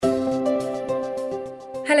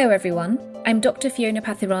Hello everyone, I'm Dr. Fiona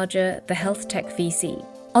Pathiraja, the Health Tech VC.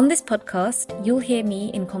 On this podcast, you'll hear me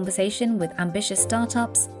in conversation with ambitious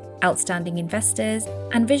startups, outstanding investors,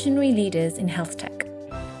 and visionary leaders in health tech.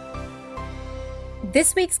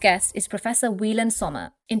 This week's guest is Professor Wieland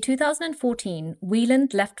Sommer. In 2014,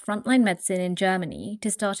 Wieland left frontline medicine in Germany to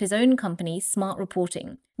start his own company, Smart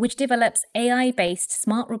Reporting, which develops AI-based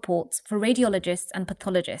smart reports for radiologists and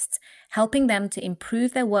pathologists, helping them to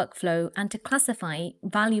improve their workflow and to classify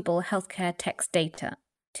valuable healthcare text data.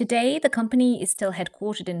 Today, the company is still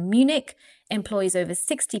headquartered in Munich, employs over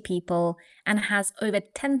 60 people, and has over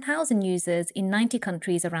 10,000 users in 90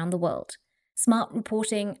 countries around the world. Smart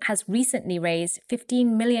Reporting has recently raised €15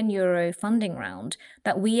 million funding round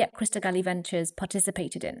that we at Christogalli Ventures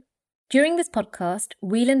participated in. During this podcast,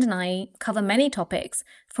 Wieland and I cover many topics,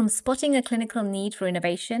 from spotting a clinical need for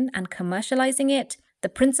innovation and commercializing it, the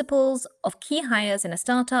principles of key hires in a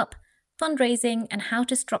startup, fundraising, and how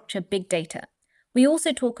to structure big data. We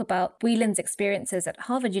also talk about Wieland's experiences at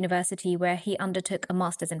Harvard University, where he undertook a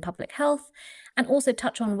master's in public health, and also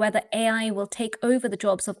touch on whether AI will take over the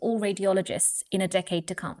jobs of all radiologists in a decade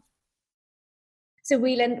to come. So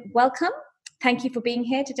Wieland, welcome. Thank you for being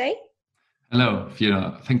here today. Hello,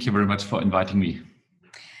 Fiona. Thank you very much for inviting me.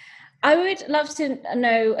 I would love to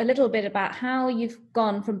know a little bit about how you've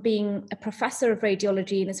gone from being a professor of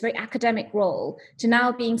radiology in this very academic role to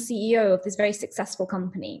now being CEO of this very successful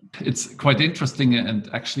company. It's quite interesting, and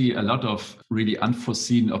actually a lot of really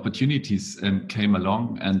unforeseen opportunities came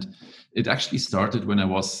along. And it actually started when I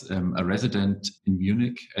was a resident in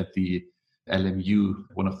Munich at the LMU,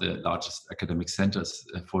 one of the largest academic centers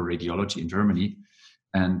for radiology in Germany.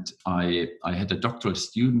 And I had a doctoral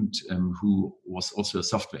student who was also a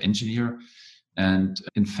software engineer. And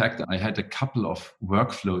in fact, I had a couple of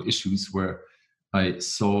workflow issues where I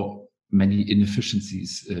saw many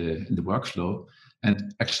inefficiencies in the workflow.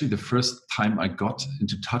 And actually, the first time I got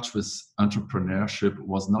into touch with entrepreneurship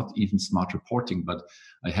was not even smart reporting, but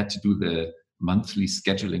I had to do the monthly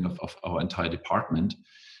scheduling of our entire department.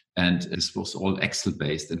 And this was all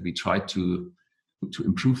Excel-based, and we tried to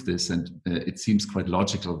improve this. And it seems quite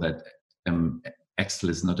logical that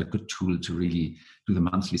Excel is not a good tool to really do the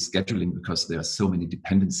monthly scheduling, because there are so many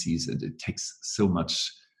dependencies and it takes so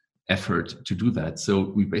much effort to do that.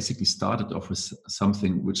 So we basically started off with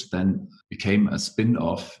something which then became a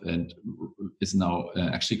spin-off and is now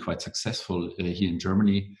actually quite successful here in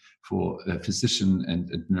Germany for physician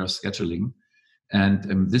and nurse scheduling.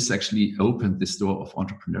 And this actually opened this door of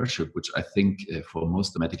entrepreneurship, which I think for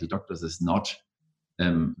most medical doctors is not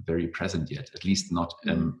very present yet, at least not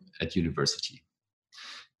at university.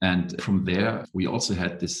 And from there, we also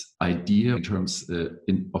had this idea in terms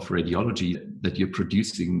of radiology that you're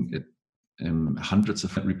producing hundreds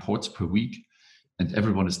of reports per week, and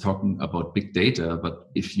everyone is talking about big data. But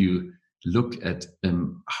if you look at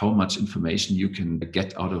how much information you can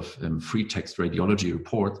get out of free text radiology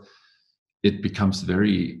report, it becomes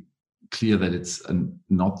very clear that it's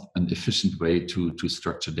not an efficient way to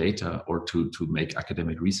structure data or to make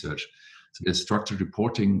academic research. So the structured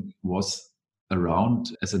reporting was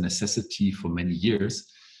around as a necessity for many years,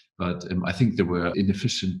 but I think there were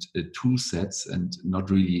inefficient tool sets and not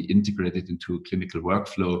really integrated into a clinical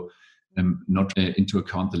workflow, not into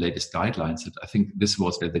account the latest guidelines. And I think this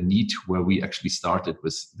was the need where we actually started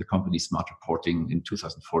with the company Smart Reporting in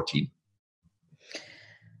 2014.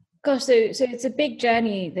 Gosh, so it's a big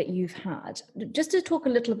journey that you've had. Just to talk a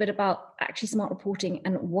little bit about actually Smart Reporting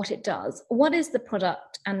and what it does. What is the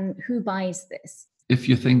product and who buys this? If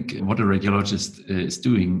you think what a radiologist is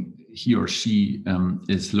doing, he or she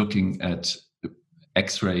is looking at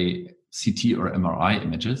X-ray, CT or MRI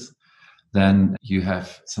images, then you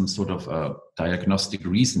have some sort of a diagnostic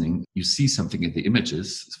reasoning. You see something in the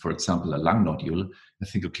images, for example, a lung nodule. I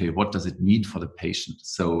think, okay, what does it mean for the patient?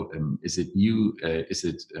 So is it new? Is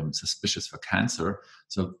it suspicious for cancer?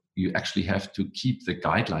 So you actually have to keep the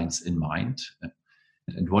guidelines in mind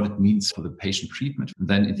and what it means for the patient treatment. And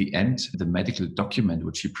then in the end, the medical document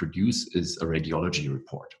which you produce is a radiology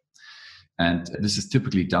report. And this is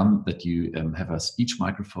typically done that you have a speech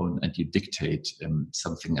microphone and you dictate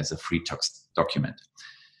something as a free text document.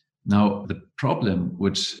 Now, the problem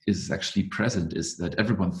which is actually present is that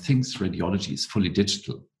everyone thinks radiology is fully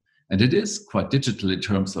digital. And it is quite digital in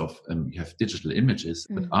terms of you have digital images.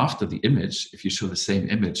 But after the image, if you show the same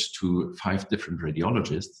image to 5 different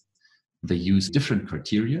radiologists, they use different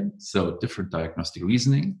criteria, so different diagnostic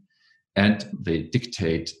reasoning, and they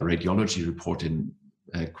dictate a radiology report in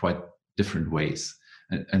quite different ways.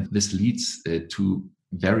 And this leads to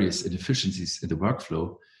various inefficiencies in the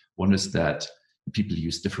workflow. One is that people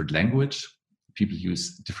use different language. People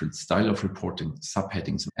use different style of reporting,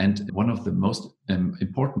 subheadings. And one of the most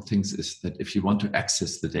important things is that if you want to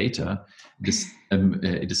access the data,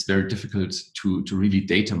 it is very difficult to really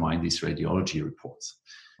data mine these radiology reports.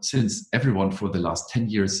 Since everyone for the last 10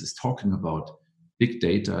 years is talking about big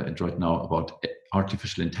data and right now about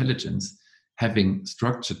artificial intelligence, having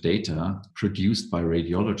structured data produced by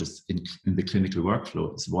radiologists in the clinical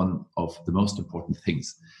workflow is one of the most important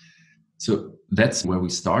things. So that's where we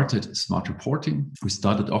started smart reporting. We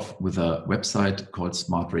started off with a website called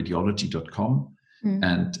smartradiology.com.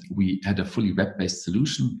 And we had a fully web-based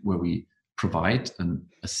solution where we provide an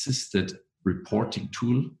assisted reporting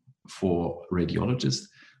tool for radiologists,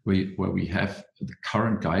 where we have the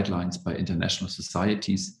current guidelines by international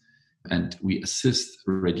societies. And we assist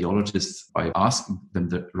radiologists by asking them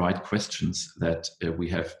the right questions that we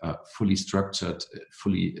have a fully structured,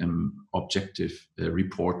 fully objective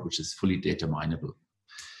report, which is fully data mineable.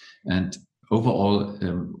 And overall,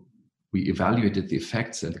 we evaluated the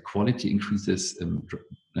effects and the quality increases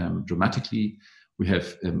dramatically. We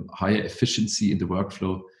have higher efficiency in the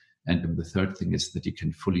workflow. And the third thing is that you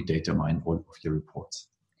can fully data mine all of your reports.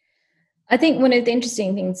 I think one of the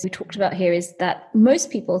interesting things we talked about here is that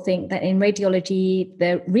most people think that in radiology,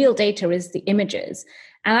 the real data is the images.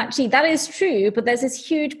 And actually that is true, but there's this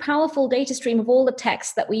huge, powerful data stream of all the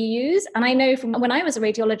text that we use. And I know from when I was a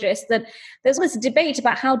radiologist that there's this debate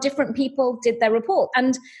about how different people did their report.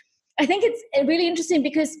 And I think it's really interesting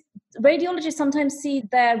because radiologists sometimes see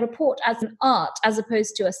their report as an art as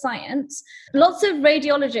opposed to a science. Lots of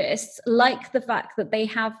radiologists like the fact that they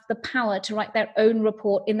have the power to write their own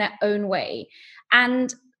report in their own way.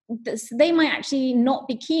 And they might actually not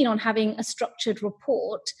be keen on having a structured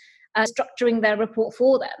report, structuring their report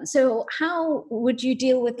for them. So how would you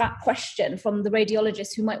deal with that question from the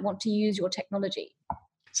radiologists who might want to use your technology?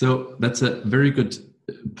 So that's a very good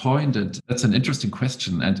point, and that's an interesting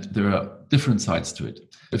question, and there are different sides to it.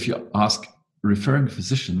 If you ask referring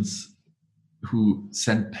physicians who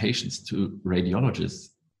send patients to radiologists,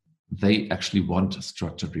 they actually want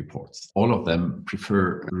structured reports. All of them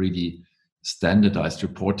prefer really standardized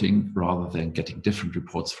reporting rather than getting different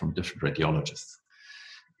reports from different radiologists.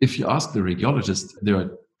 If you ask the radiologist, there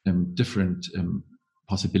are different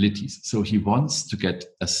possibilities. So he wants to get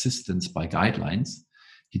assistance by guidelines.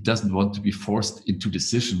 He doesn't want to be forced into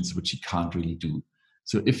decisions which he can't really do.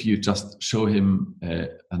 So if you just show him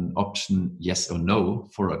an option, yes or no,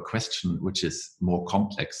 for a question which is more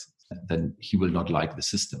complex, then he will not like the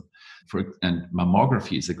system. And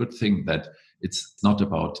mammography is a good thing that it's not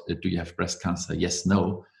about do you have breast cancer, yes,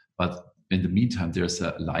 no, but in the meantime, there's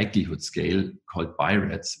a likelihood scale called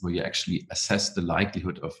BI-RADS where you actually assess the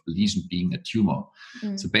likelihood of a lesion being a tumor.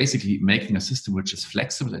 So basically making a system which is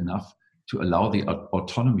flexible enough to allow the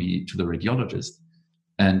autonomy to the radiologist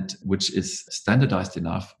and which is standardized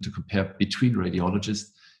enough to compare between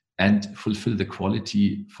radiologists and fulfill the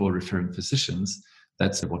quality for referring physicians.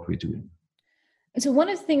 That's what we're doing. So one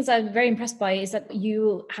of the things I'm very impressed by is that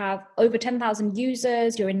you have over 10,000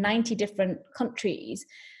 users, you're in 90 different countries.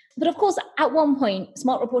 But of course, at one point,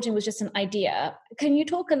 smart reporting was just an idea. Can you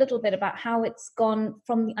talk a little bit about how it's gone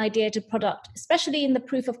from the idea to product, especially in the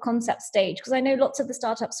proof of concept stage? Because I know lots of the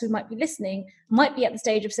startups who might be listening might be at the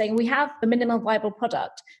stage of saying, we have a minimum viable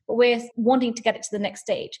product, but we're wanting to get it to the next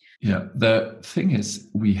stage. Yeah, the thing is,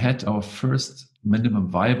 we had our first minimum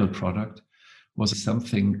viable product was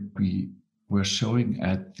something we were showing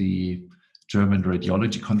at the German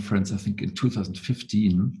Radiology Conference, I think in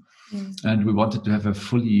 2015. And we wanted to have a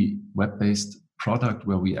fully web-based product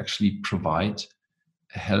where we actually provide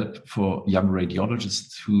help for young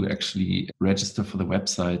radiologists who actually register for the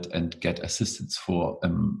website and get assistance for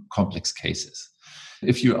complex cases.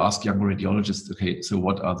 If you ask young radiologists, okay, so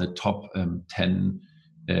what are the top 10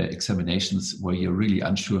 examinations where you're really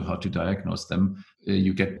unsure how to diagnose them,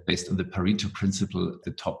 you get, based on the Pareto principle,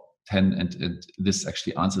 the top 10, and this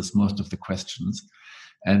actually answers most of the questions.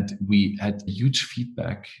 And we had huge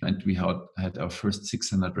feedback, and we had our first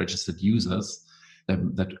 600 registered users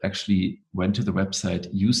that actually went to the website,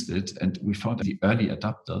 used it, and we found the early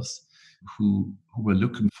adopters who were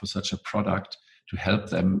looking for such a product to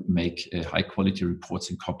help them make high quality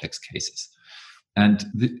reports in complex cases. And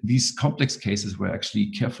these complex cases were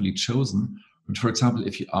actually carefully chosen. But for example,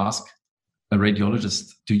 if you ask a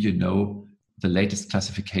radiologist, do you know the latest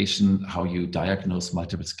classification, how you diagnose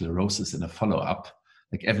multiple sclerosis in a follow-up?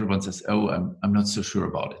 Like everyone says, oh, I'm not so sure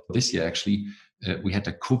about it. This year, actually, we had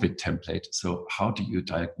a COVID template. So how do you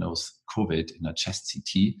diagnose COVID in a chest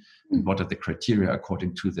CT? And what are the criteria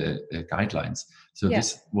according to the guidelines? So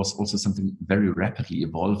this was also something very rapidly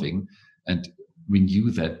evolving. And we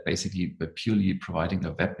knew that basically by purely providing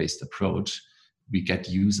a web-based approach, we get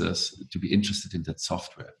users to be interested in that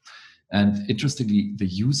software. And interestingly, the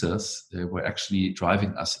users were actually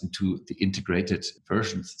driving us into the integrated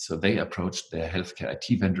versions. So they approached their healthcare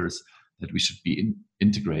IT vendors that we should be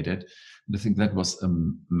integrated. And I think that was a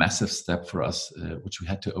massive step for us, which we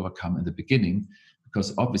had to overcome in the beginning,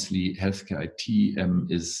 because obviously healthcare IT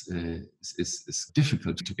is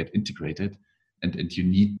difficult to get integrated, and you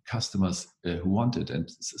need customers who want it. And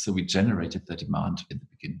so we generated the demand in the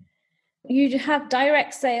beginning. You have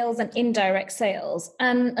direct sales and indirect sales.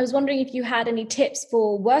 And I was wondering if you had any tips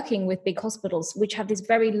for working with big hospitals, which have these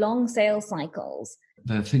very long sales cycles.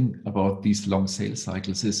 The thing about these long sales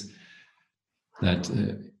cycles is that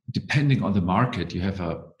depending on the market, you have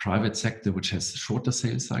a private sector which has shorter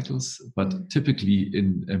sales cycles, but typically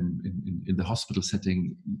in the hospital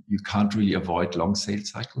setting, you can't really avoid long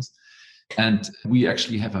sales cycles. And we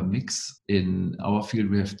actually have a mix in our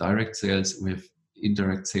field. We have direct sales, we have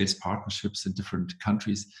indirect sales partnerships in different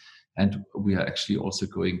countries, and we are actually also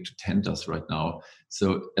going to tenders right now.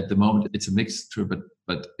 So at the moment it's a mixture,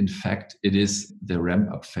 but in fact it is the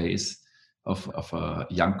ramp up phase of a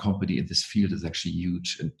young company in this field is actually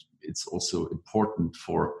huge, and it's also important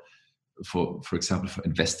for example, for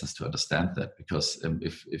investors to understand that, because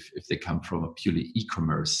if they come from a purely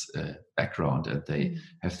e-commerce background and they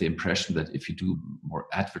have the impression that if you do more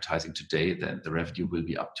advertising today, then the revenue will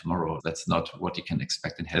be up tomorrow, that's not what you can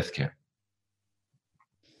expect in healthcare.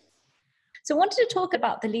 So I wanted to talk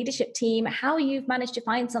about the leadership team, how you've managed to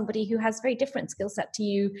find somebody who has very different skill set to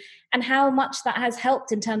you, and how much that has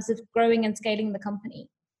helped in terms of growing and scaling the company.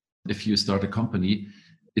 If you start a company,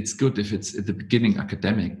 it's good if it's at the beginning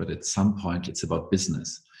academic, but at some point it's about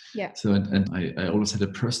business. Yeah. So, and I always had a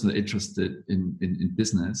personal interest in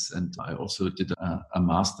business, and I also did a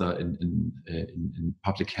master in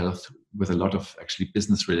public health with a lot of actually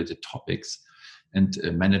business related topics and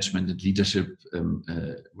management and leadership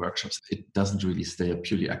workshops. It doesn't really stay a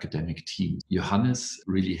purely academic team. Johannes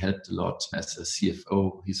really helped a lot as a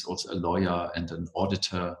CFO. He's also a lawyer and an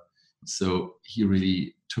auditor. So he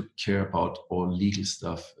really took care about all legal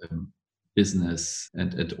stuff, business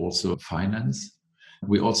and also finance.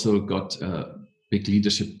 We also got a big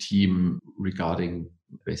leadership team regarding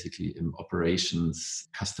basically operations,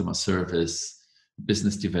 customer service,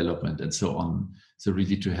 business development, and so on. So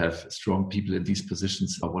really to have strong people in these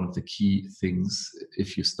positions are one of the key things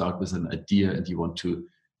if you start with an idea and you want to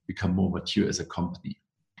become more mature as a company.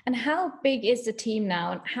 And how big is the team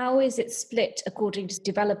now, and how is it split according to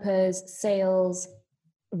developers, sales,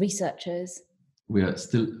 researchers? We are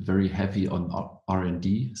still very heavy on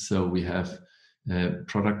R&D. So we have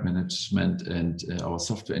product management, and our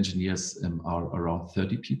software engineers are around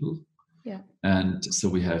 30 people. Yeah. And so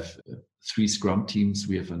we have 3 Scrum teams.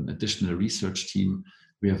 We have an additional research team.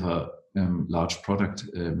 We have a large product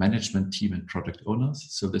management team and product owners.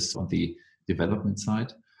 So this is on the development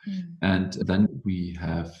side. And then we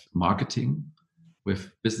have marketing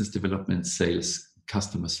with business development, sales,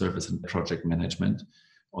 customer service, and project management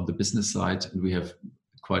on the business side. And we have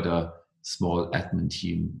quite a small admin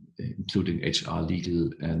team, including HR, legal,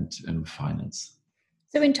 and finance.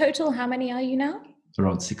 So in total, how many are you now?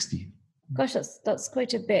 Around 60. Gosh, that's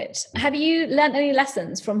quite a bit. Have you learned any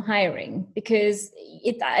lessons from hiring? Because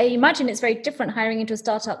I imagine it's very different hiring into a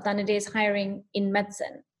startup than it is hiring in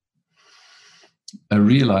medicine. I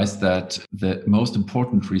realized that the most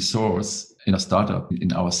important resource in a startup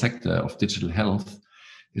in our sector of digital health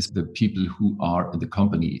is the people who are in the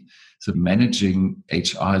company. So managing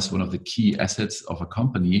HR is one of the key assets of a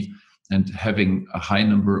company, and having a high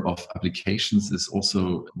number of applications is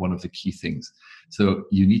also one of the key things. So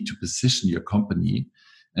you need to position your company.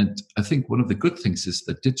 And I think one of the good things is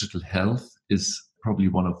that digital health is probably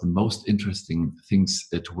one of the most interesting things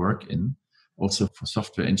to work in, also for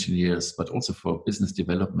software engineers, but also for business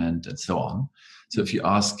development and so on. So if you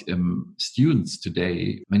ask students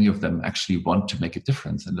today, many of them actually want to make a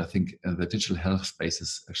difference. And I think the digital health space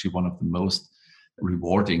is actually one of the most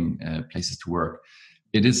rewarding places to work.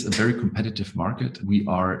 It is a very competitive market. We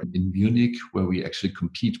are in Munich, where we actually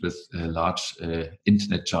compete with large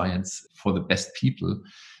internet giants for the best people.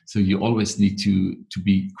 So you always need to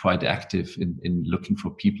be quite active in looking for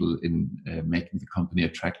people, in making the company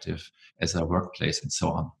attractive as a workplace and so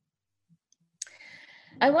on.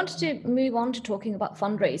 I wanted to move on to talking about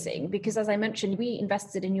fundraising, because as I mentioned, we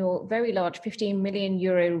invested in your very large 15 million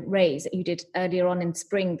euro raise that you did earlier on in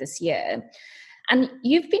spring this year. And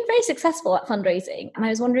you've been very successful at fundraising. And I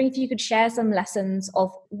was wondering if you could share some lessons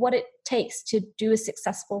of what it takes to do a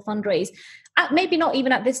successful fundraise, maybe not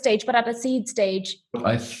even at this stage, but at a seed stage.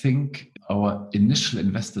 I think our initial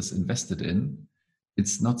investors invested in,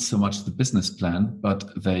 it's not so much the business plan, but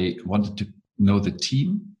they wanted to know the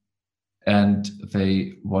team, and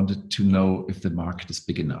they wanted to know if the market is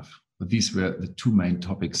big enough. But these were the two main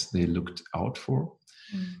topics they looked out for.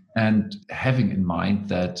 And having in mind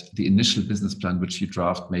that the initial business plan, which you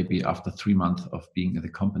draft maybe after 3 months of being in the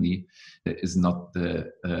company, is not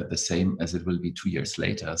the same as it will be 2 years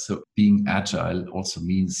later. So being agile also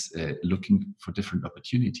means looking for different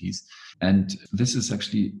opportunities. And this is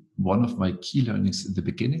actually one of my key learnings in the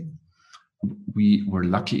beginning. We were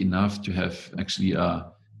lucky enough to have actually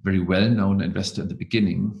a very well-known investor in the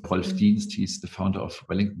beginning, Rolf Dienst. He's the founder of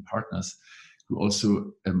Wellington Partners, who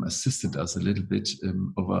also assisted us a little bit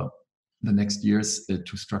over the next years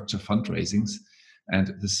to structure fundraisings.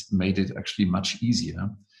 And this made it actually much easier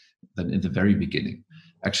than in the very beginning.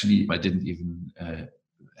 Actually, I didn't even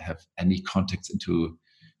have any contacts into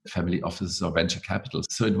family offices or venture capital.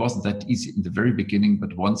 So it wasn't that easy in the very beginning,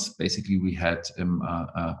 but once basically we had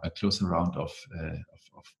a closer round of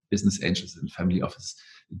business angels and family offices,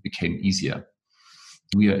 it became easier.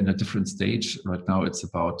 We are in a different stage. Right now, it's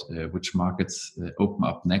about which markets open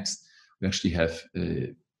up next. We actually have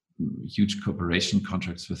huge cooperation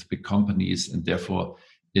contracts with big companies, and therefore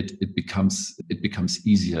it becomes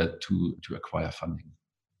easier to acquire funding.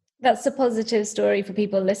 That's a positive story for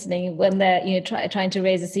people listening when they're trying to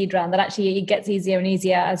raise a seed round, that actually it gets easier and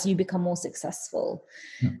easier as you become more successful.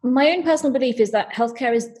 Yeah. My own personal belief is that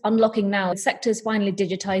healthcare is unlocking now. The sector is finally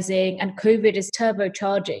digitizing, and COVID is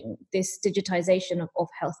turbocharging this digitization of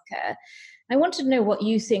healthcare. I wanted to know what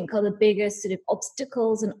you think are the biggest sort of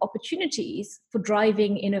obstacles and opportunities for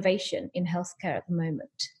driving innovation in healthcare at the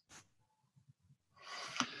moment.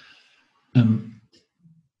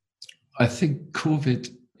 I think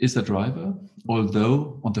COVID is a driver,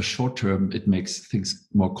 although on the short term, it makes things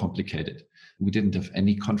more complicated. We didn't have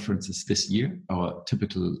any conferences this year, our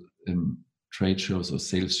typical trade shows or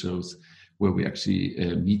sales shows where we actually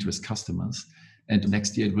meet with customers. And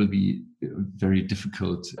next year it will be very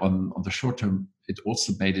difficult. On the short term, it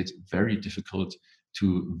also made it very difficult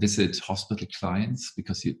to visit hospital clients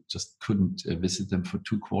because you just couldn't visit them for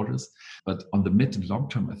 2 quarters. But on the mid and long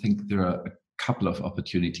term, I think there are a couple of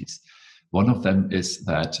opportunities. One of them is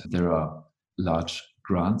that there are large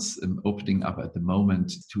grants opening up at the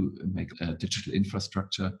moment to make a digital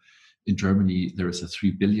infrastructure. In Germany, there is a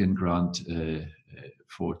 3 billion grant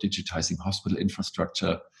for digitizing hospital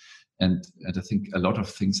infrastructure. And I think a lot of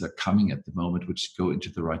things are coming at the moment which go into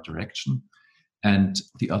the right direction. And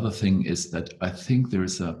the other thing is that I think there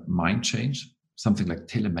is a mind change. Something like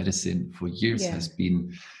telemedicine for years has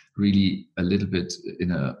been really a little bit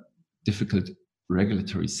in a difficult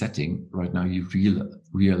regulatory setting. Right now, you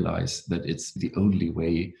realize that it's the only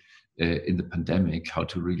way in the pandemic how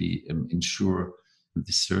to really ensure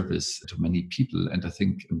the service to many people. And I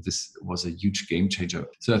think this was a huge game changer.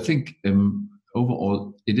 So I think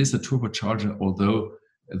overall, it is a turbocharger, although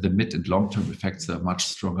the mid and long-term effects are much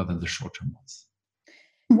stronger than the short-term ones.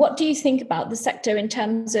 What do you think about the sector in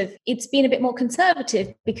terms of it's been a bit more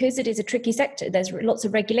conservative because it is a tricky sector? There's lots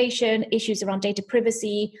of regulation, issues around data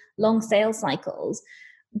privacy, long sales cycles.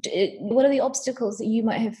 What are the obstacles that you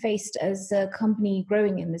might have faced as a company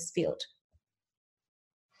growing in this field?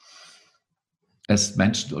 As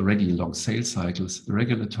mentioned already, long sales cycles,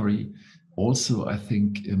 regulatory. Also, I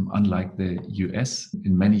think, unlike the US,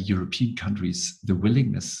 in many European countries, the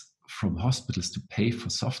willingness from hospitals to pay for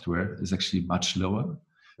software is actually much lower.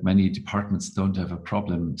 Many departments don't have a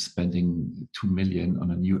problem spending 2 million on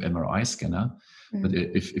a new MRI scanner. But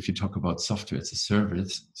if you talk about software as a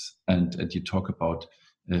service and you talk about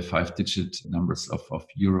 5-digit numbers of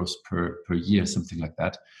euros per year, something like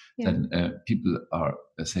that, then people are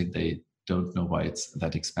saying they don't know why it's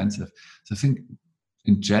that expensive. So I think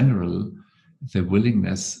in general, the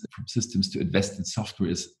willingness from systems to invest in software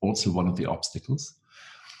is also one of the obstacles.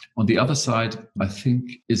 On the other side, I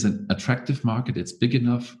think is an attractive market. It's big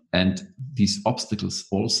enough. And these obstacles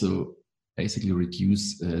also basically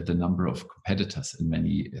reduce the number of competitors in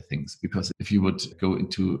many things. Because if you would go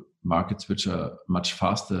into markets which are much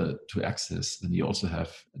faster to access, then you also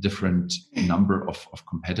have a different number of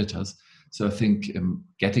competitors. So I think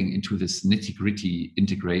getting into this nitty-gritty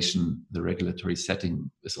integration, the regulatory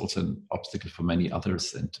setting is also an obstacle for many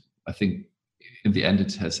others. And I think in the end,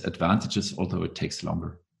 it has advantages, although it takes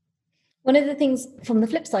longer. One of the things from the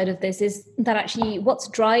flip side of this is that actually what's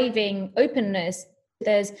driving openness,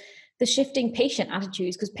 there's the shifting patient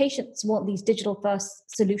attitudes because patients want these digital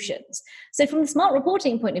first solutions. So from the smart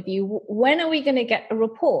reporting point of view, when are we going to get a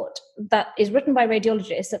report that is written by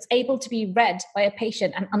radiologists that's able to be read by a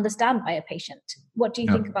patient and understand by a patient? What do you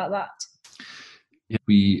think about that?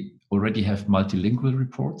 We already have multilingual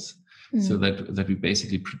reports. so that we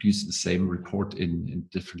basically produce the same report in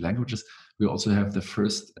different languages. We also have the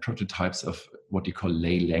first prototypes of what you call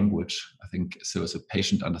lay language, I think, so it's a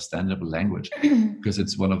patient understandable language, because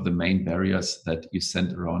it's one of the main barriers that you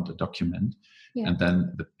send around a document. Yeah. And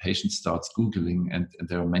then the patient starts Googling, and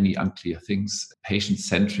there are many unclear things.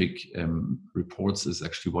 Patient-centric reports is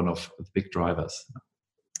actually one of the big drivers.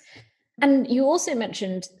 And you also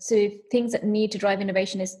mentioned, so things that need to drive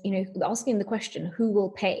innovation is, asking the question, who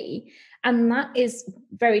will pay? And that is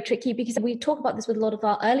very tricky, because we talk about this with a lot of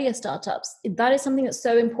our earlier startups. That is something that's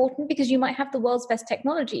so important, because you might have the world's best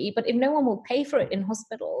technology, but if no one will pay for it in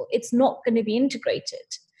hospital, it's not going to be integrated.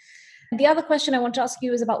 The other question I want to ask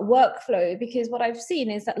you is about workflow, because what I've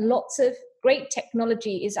seen is that lots of great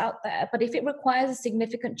technology is out there, but if it requires a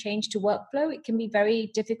significant change to workflow, it can be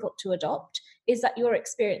very difficult to adopt. Is that your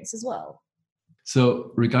experience as well?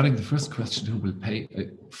 So regarding the first question, who will pay, I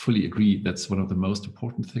fully agree. That's one of the most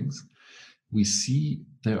important things. We see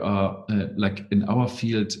there are, like in our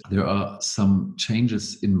field, there are some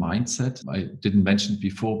changes in mindset. I didn't mention it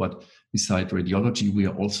before, but beside radiology, we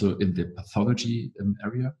are also in the pathology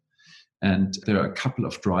area. And there are a couple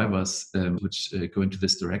of drivers which go into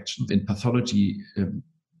this direction. In pathology,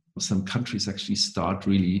 some countries actually start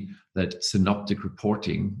really that synoptic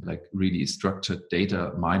reporting, like really structured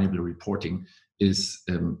data mineable reporting, is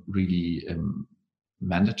really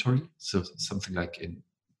mandatory. So something like in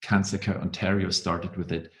Cancer Care Ontario started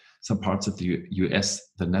with it. Some parts of the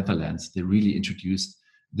US, the Netherlands, they really introduced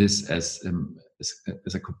this as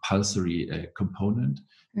a compulsory component,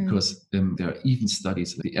 because there are even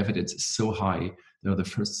studies, the evidence is so high. There are the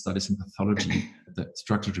first studies in pathology that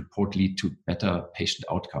structured report lead to better patient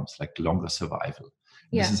outcomes, like longer survival.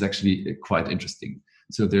 Yeah. This is actually quite interesting.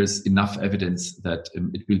 So there's enough evidence that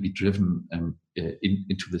it will be driven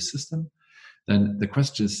into the system. Then the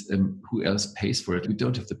question is, who else pays for it? We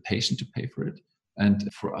don't have the patient to pay for it.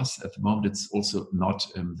 And for us at the moment, it's also not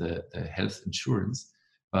the health insurance,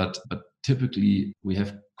 but typically we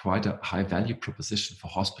have quite a high value proposition for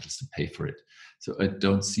hospitals to pay for it. So I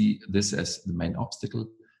don't see this as the main obstacle.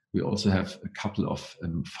 We also have a couple of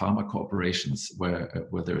pharma cooperations where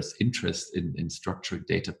there is interest in structuring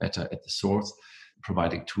data better at the source,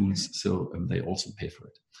 providing tools, so they also pay for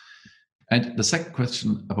it. And the second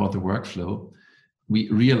question about the workflow, we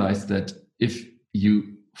realized that if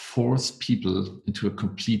you force people into a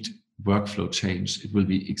complete workflow change, it will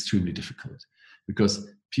be extremely difficult, because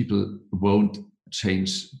people won't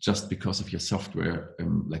change just because of your software,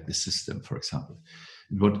 like the system, for example.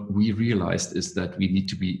 What we realized is that we need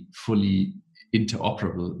to be fully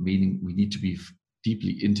interoperable, meaning we need to be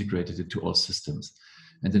deeply integrated into all systems.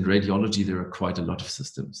 And in radiology, there are quite a lot of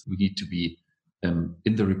systems. We need to be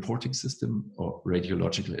in the reporting system or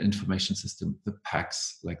radiological information system, the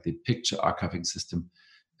PACS, like the picture archiving system,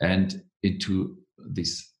 and into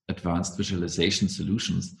these advanced visualization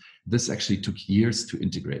solutions. This actually took years to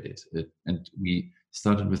integrate it. And we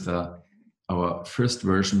started with our first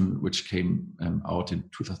version, which came out in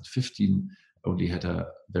 2015, only had a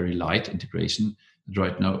very light integration. And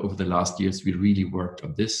right now, over the last years, we really worked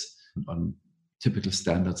on this, on typical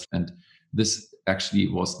standards. And this actually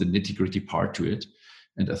was the nitty-gritty part to it.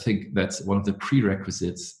 And I think that's one of the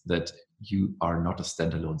prerequisites that you are not a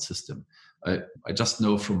standalone system. I just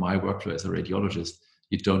know from my workflow as a radiologist,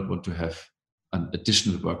 you don't want to have an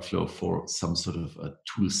additional workflow for some sort of a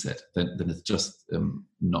tool set. Then it's just it will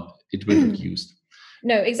not be used.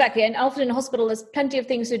 No, exactly. And often in a hospital, there's plenty of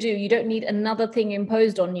things to do. You don't need another thing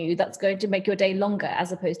imposed on you that's going to make your day longer,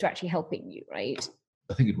 as opposed to actually helping you, right?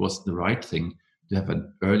 I think it was the right thing to have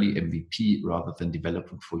an early MVP rather than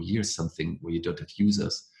developing for years something where you don't have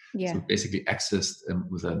users. Yeah. So basically accessed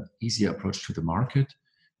with an easier approach to the market,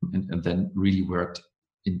 and then really worked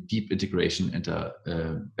in deep integration and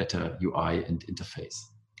a better UI and interface.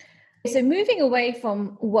 So moving away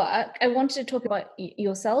from work, I wanted to talk about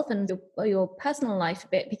yourself and your personal life a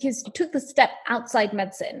bit, because you took the step outside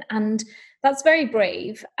medicine, and that's very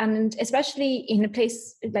brave. And especially in a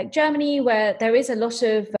place like Germany, where there is a lot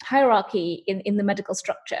of hierarchy in the medical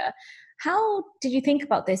structure. How did you think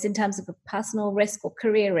about this in terms of a personal risk or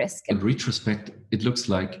career risk? In retrospect, it looks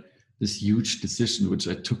like this huge decision, which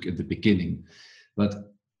I took in the beginning. But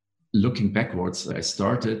looking backwards, I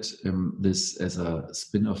started this as a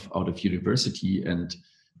spin-off out of university, and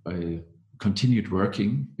I continued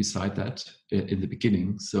working beside that in the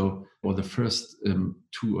beginning. So for the first 2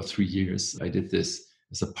 or 3 years, I did this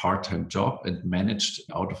as a part-time job and managed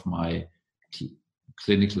out of my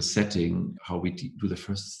clinical setting how we do the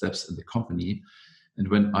first steps in the company. And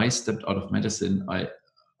when I stepped out of medicine, I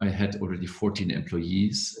had already 14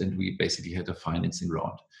 employees, and we basically had a financing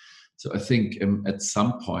round. So I think at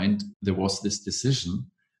some point there was this decision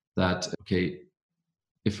that, okay,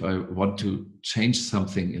 if I want to change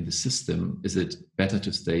something in the system, is it better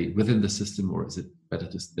to stay within the system or is it better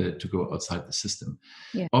to go outside the system?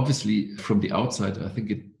 Yeah. Obviously, from the outside, I think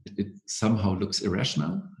it somehow looks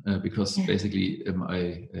irrational because basically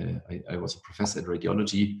I was a professor in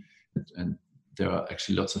radiology and there are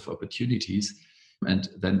actually lots of opportunities. And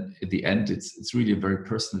then in the end, it's really a very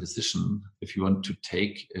personal decision if you want to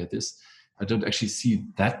take this. I don't actually see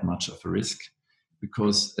that much of a risk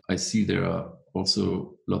because I see there are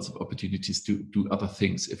also lots of opportunities to do other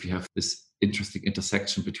things if you have this interesting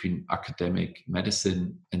intersection between academic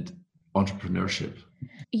medicine and entrepreneurship.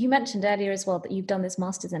 You mentioned earlier as well that you've done this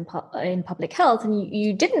master's in public health, and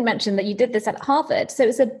you didn't mention that you did this at Harvard. So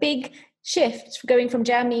it's a big shift going from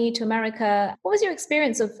Germany to America. What was your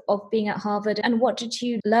experience of being at Harvard, and what did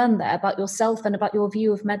you learn there about yourself and about your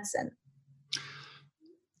view of medicine?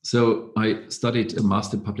 So I studied a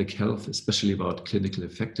master in public health, especially about clinical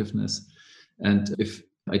effectiveness. And if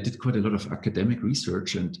I did quite a lot of academic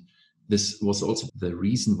research, and this was also the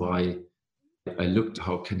reason why I looked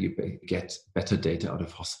how can you get better data out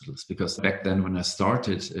of hospitals. Because back then when I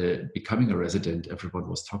started becoming a resident, everyone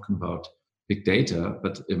was talking about big data,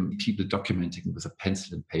 but people documenting with a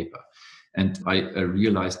pencil and paper. And I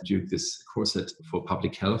realized during this course for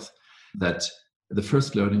public health that the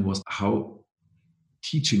first learning was how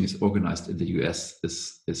teaching is organized in the US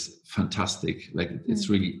is fantastic. Like it's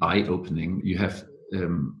really eye-opening. You have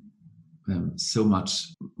so much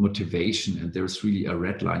motivation, and there's really a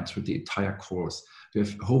red line through the entire course. You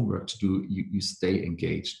have homework to do. You stay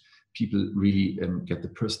engaged. People really get the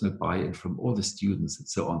personal buy-in from all the students and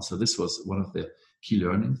so on. So this was one of the key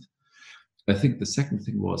learnings. I think the second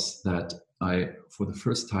thing was that I, for the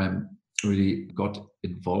first time, really got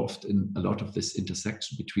involved in a lot of this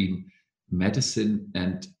intersection between medicine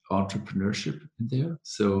and entrepreneurship in there.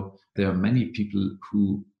 So there are many people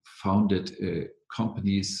who founded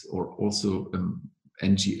companies or also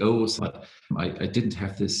NGOs, but I didn't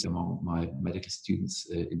have this among my medical students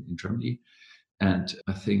in Germany. And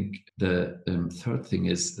I think the third thing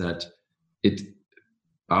is that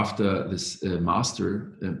after this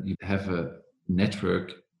master, you have a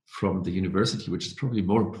network from the university, which is probably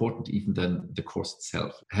more important even than the course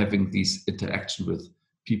itself. Having these interaction with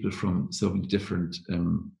people from so many different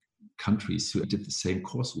countries who did the same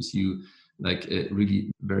course with you, like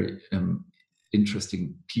really very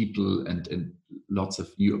interesting people and lots of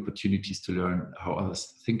new opportunities to learn how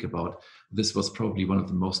others think about. This was probably one of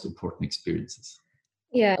the most important experiences.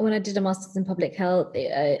 Yeah, when I did a master's in public health,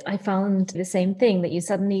 I found the same thing, that you're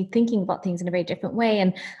suddenly thinking about things in a very different way.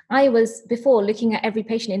 And I was before looking at every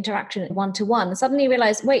patient interaction one-to-one, suddenly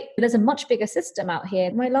realized, wait, there's a much bigger system out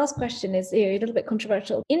here. My last question is a little bit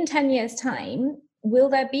controversial. In 10 years' time, will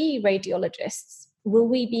there be radiologists? Will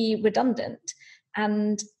we be redundant?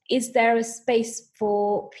 And is there a space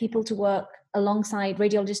for people to work alongside,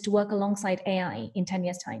 radiologists to work alongside AI in 10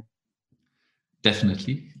 years' time?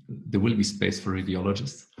 Definitely. There will be space for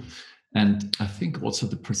radiologists. And I think also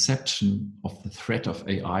the perception of the threat of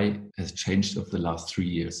AI has changed over the last 3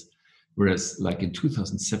 years. Whereas like in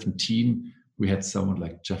 2017, we had someone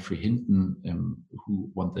like Geoffrey Hinton,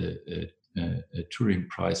 who won the Turing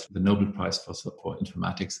Prize, the Nobel Prize for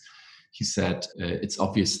informatics. He said, it's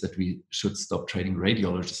obvious that we should stop training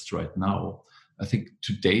radiologists right now. I think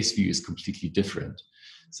today's view is completely different.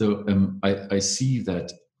 So I see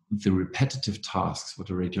that the repetitive tasks, what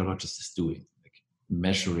a radiologist is doing, like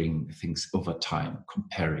measuring things over time,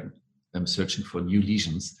 comparing, searching for new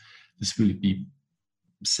lesions, this will be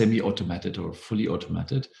semi-automated or fully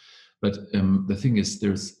automated. But the thing is,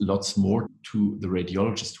 there's lots more to the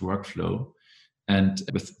radiologist workflow. And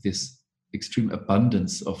with this extreme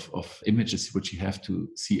abundance of images which you have to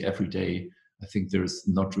see every day, I think there's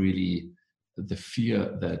not really the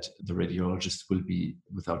fear that the radiologist will be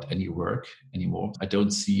without any work anymore. I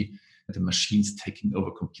don't see the machines taking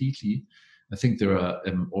over completely. I think there are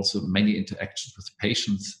also many interactions with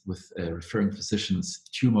patients, with referring physicians,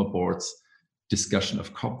 tumor boards, discussion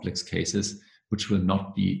of complex cases, which will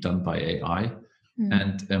not be done by AI.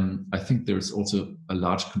 And I think there's also a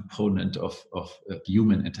large component of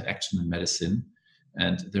human interaction in medicine.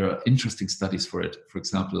 And there are interesting studies for it. For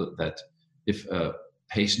example, that if a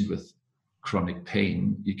patient with chronic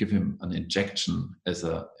pain, you give him an injection as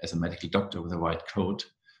a medical doctor with a white coat,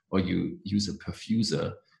 or you use a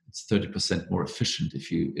perfuser, it's 30% more efficient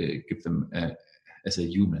if you give them as a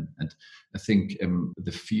human. And I think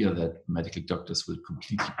the fear that medical doctors will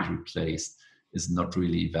completely be replaced is not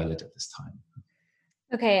really valid at this time.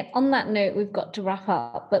 Okay, on that note, we've got to wrap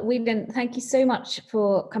up. But Wieland, thank you so much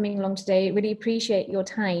for coming along today. Really appreciate your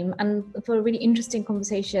time and for a really interesting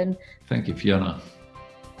conversation. Thank you, Fiona.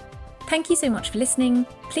 Thank you so much for listening.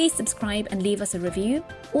 Please subscribe and leave us a review.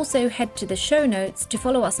 Also, head to the show notes to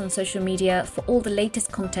follow us on social media for all the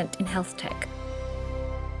latest content in health tech.